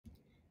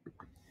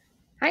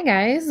Hi,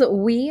 guys.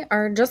 We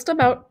are just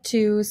about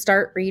to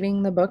start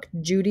reading the book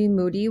Judy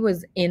Moody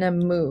Was in a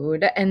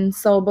Mood. And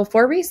so,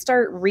 before we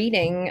start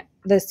reading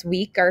this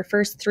week, our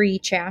first three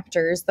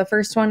chapters, the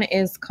first one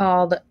is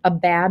called A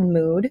Bad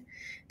Mood.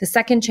 The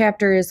second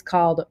chapter is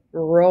called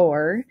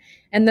Roar.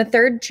 And the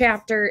third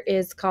chapter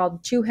is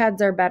called Two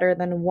Heads Are Better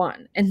Than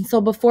One. And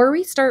so, before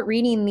we start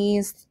reading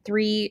these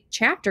three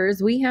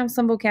chapters, we have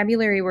some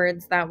vocabulary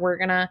words that we're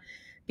going to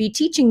be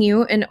teaching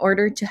you in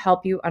order to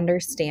help you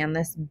understand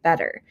this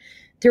better.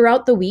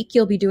 Throughout the week,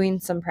 you'll be doing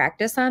some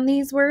practice on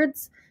these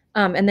words,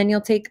 and then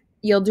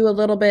you'll do a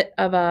little bit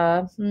of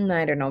I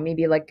don't know,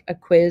 maybe like a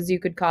quiz, you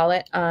could call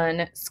it,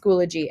 on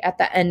Schoology at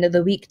the end of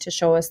the week to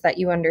show us that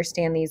you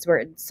understand these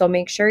words. So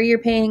make sure you're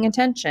paying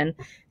attention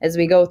as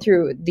we go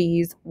through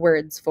these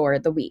words for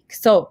the week.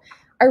 So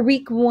our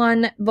week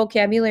one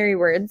vocabulary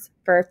words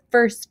for our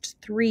first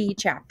three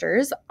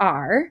chapters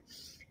are,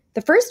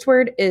 the first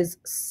word is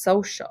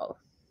social.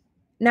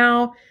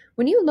 Now,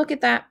 when you look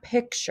at that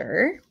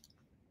picture,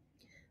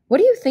 what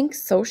do you think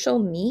social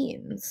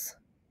means?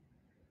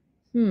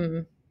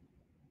 I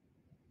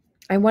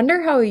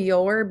wonder how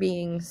you're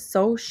being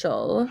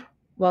social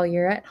while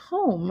you're at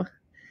home.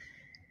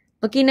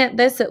 Looking at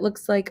this, it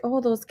looks like, oh,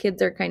 those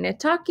kids are kind of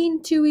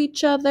talking to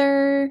each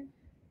other.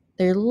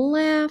 They're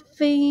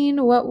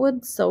laughing. What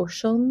would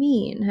social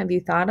mean? Have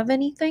you thought of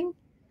anything?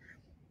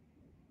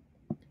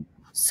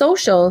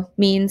 Social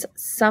means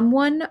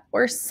someone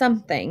or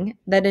something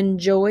that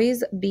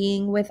enjoys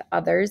being with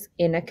others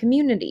in a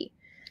community.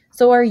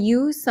 So are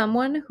you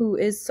someone who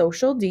is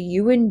social? Do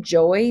you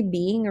enjoy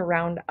being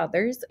around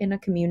others in a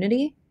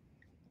community?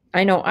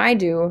 I know I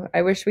do.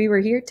 I wish we were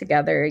here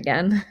together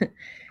again,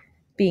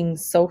 being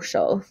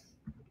social.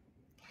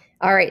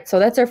 All right, so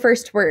that's our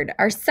first word.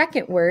 Our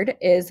second word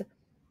is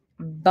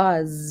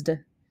buzzed.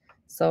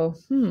 So,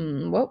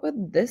 what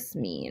would this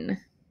mean?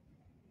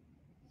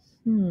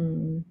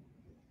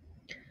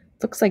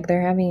 Looks like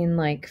they're having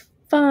like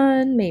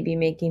fun, maybe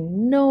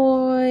making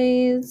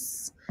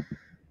noise.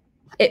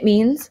 It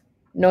means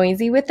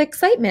noisy with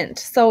excitement.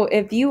 So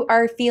if you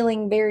are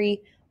feeling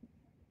very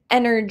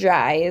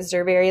energized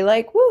or very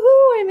like,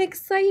 woohoo, I'm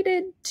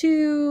excited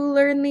to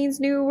learn these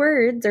new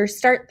words or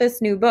start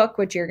this new book,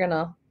 which you're going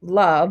to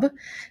love,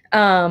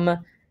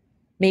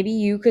 maybe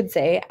you could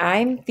say,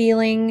 I'm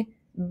feeling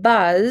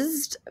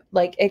buzzed,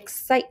 like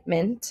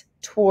excitement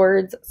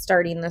towards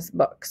starting this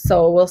book.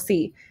 So we'll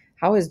see.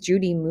 How is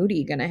Judy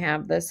Moody going to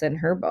have this in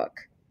her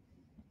book?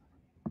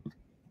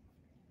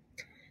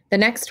 The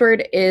next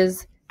word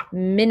is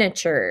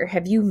miniature.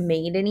 Have you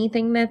made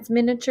anything that's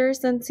miniature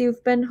since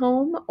you've been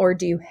home? Or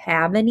do you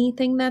have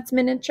anything that's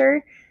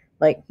miniature?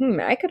 Like,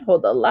 I could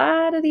hold a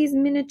lot of these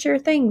miniature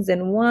things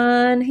in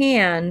one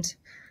hand.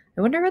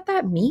 I wonder what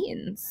that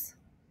means.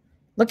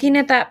 Looking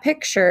at that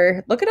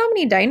picture, look at how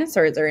many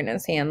dinosaurs are in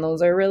his hand.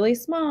 Those are really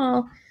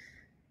small.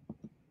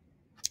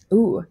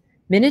 Ooh,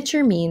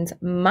 miniature means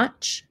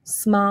much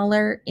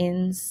smaller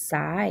in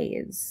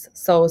size.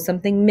 So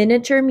something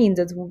miniature means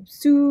it's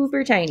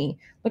super tiny.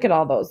 Look at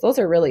all those. Those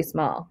are really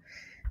small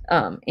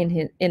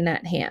in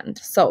that hand.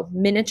 So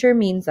miniature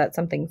means that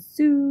something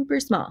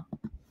super small.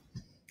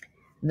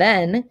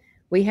 Then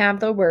we have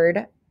the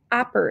word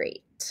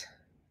operate.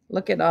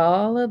 Look at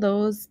all of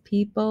those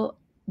people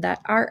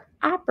that are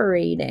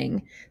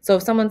operating. So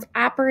if someone's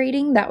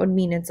operating, that would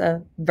mean it's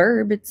a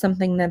verb. It's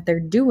something that they're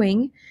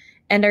doing.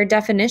 And our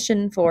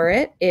definition for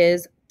it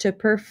is to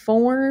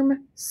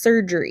perform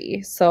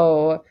surgery.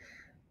 So,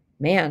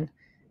 man,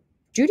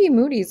 Judy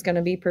Moody's going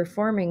to be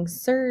performing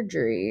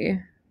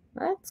surgery.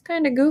 That's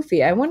kind of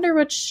goofy. I wonder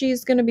what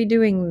she's going to be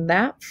doing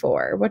that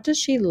for. What does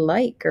she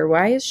like, or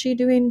why is she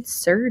doing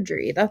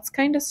surgery? That's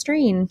kind of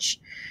strange.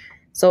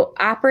 So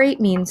operate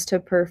means to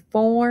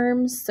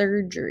perform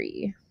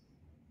surgery.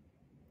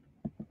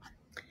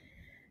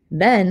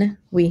 Then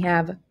we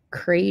have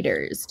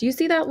craters. Do you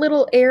see that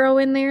little arrow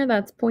in there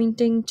that's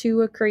pointing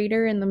to a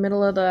crater in the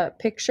middle of the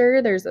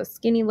picture? There's a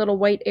skinny little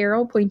white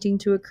arrow pointing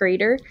to a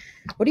crater.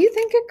 What do you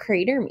think a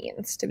crater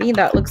means? To me,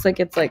 that looks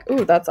like it's like,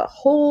 ooh, that's a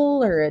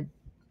hole or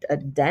a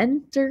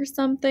dent or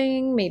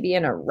something, maybe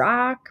in a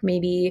rock,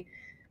 maybe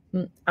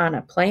on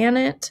a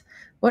planet.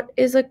 What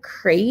is a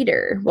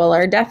crater? Well,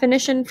 our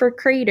definition for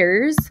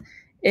craters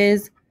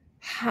is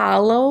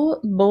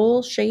hollow,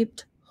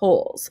 bowl-shaped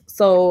holes.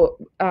 So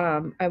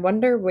I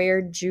wonder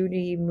where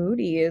Judy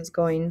Moody is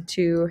going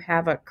to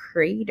have a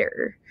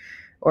crater,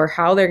 or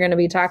how they're going to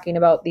be talking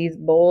about these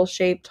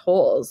bowl-shaped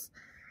holes.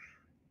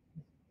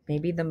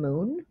 Maybe the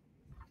moon?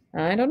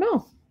 I don't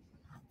know.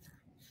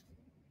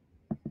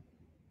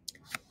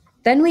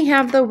 Then we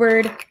have the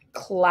word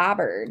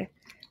clobbered.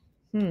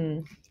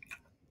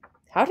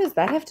 How does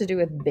that have to do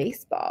with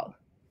baseball?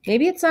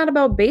 Maybe it's not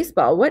about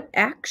baseball. What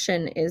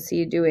action is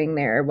he doing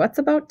there? What's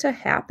about to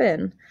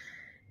happen?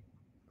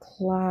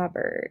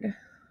 Clobbered.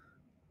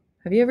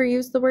 Have you ever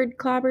used the word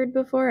clobbered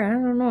before? I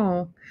don't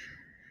know.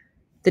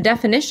 The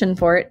definition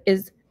for it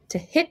is to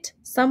hit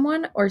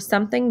someone or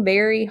something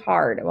very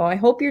hard. Well, I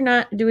hope you're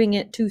not doing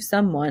it to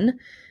someone.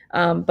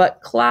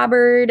 But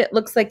clobbered, it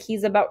looks like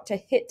he's about to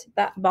hit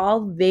that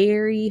ball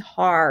very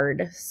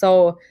hard.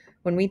 So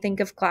when we think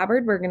of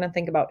clobbered, we're going to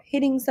think about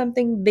hitting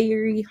something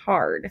very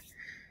hard.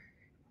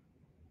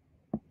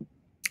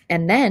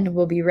 And then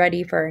we'll be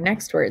ready for our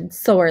next word.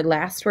 So our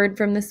last word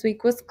from this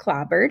week was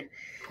clobbered.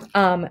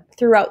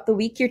 Throughout the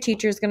week, your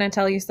teacher is going to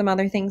tell you some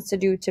other things to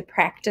do to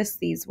practice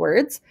these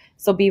words.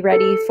 So be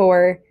ready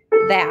for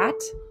that.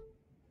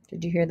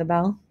 Did you hear the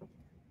bell?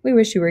 We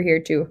wish you were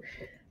here too.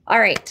 All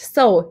right,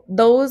 so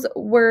those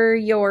were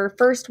your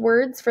first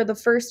words for the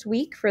first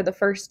week, for the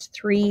first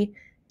 3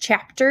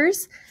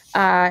 chapters.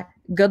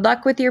 Good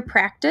luck with your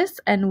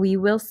practice, and we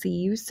will see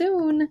you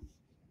soon.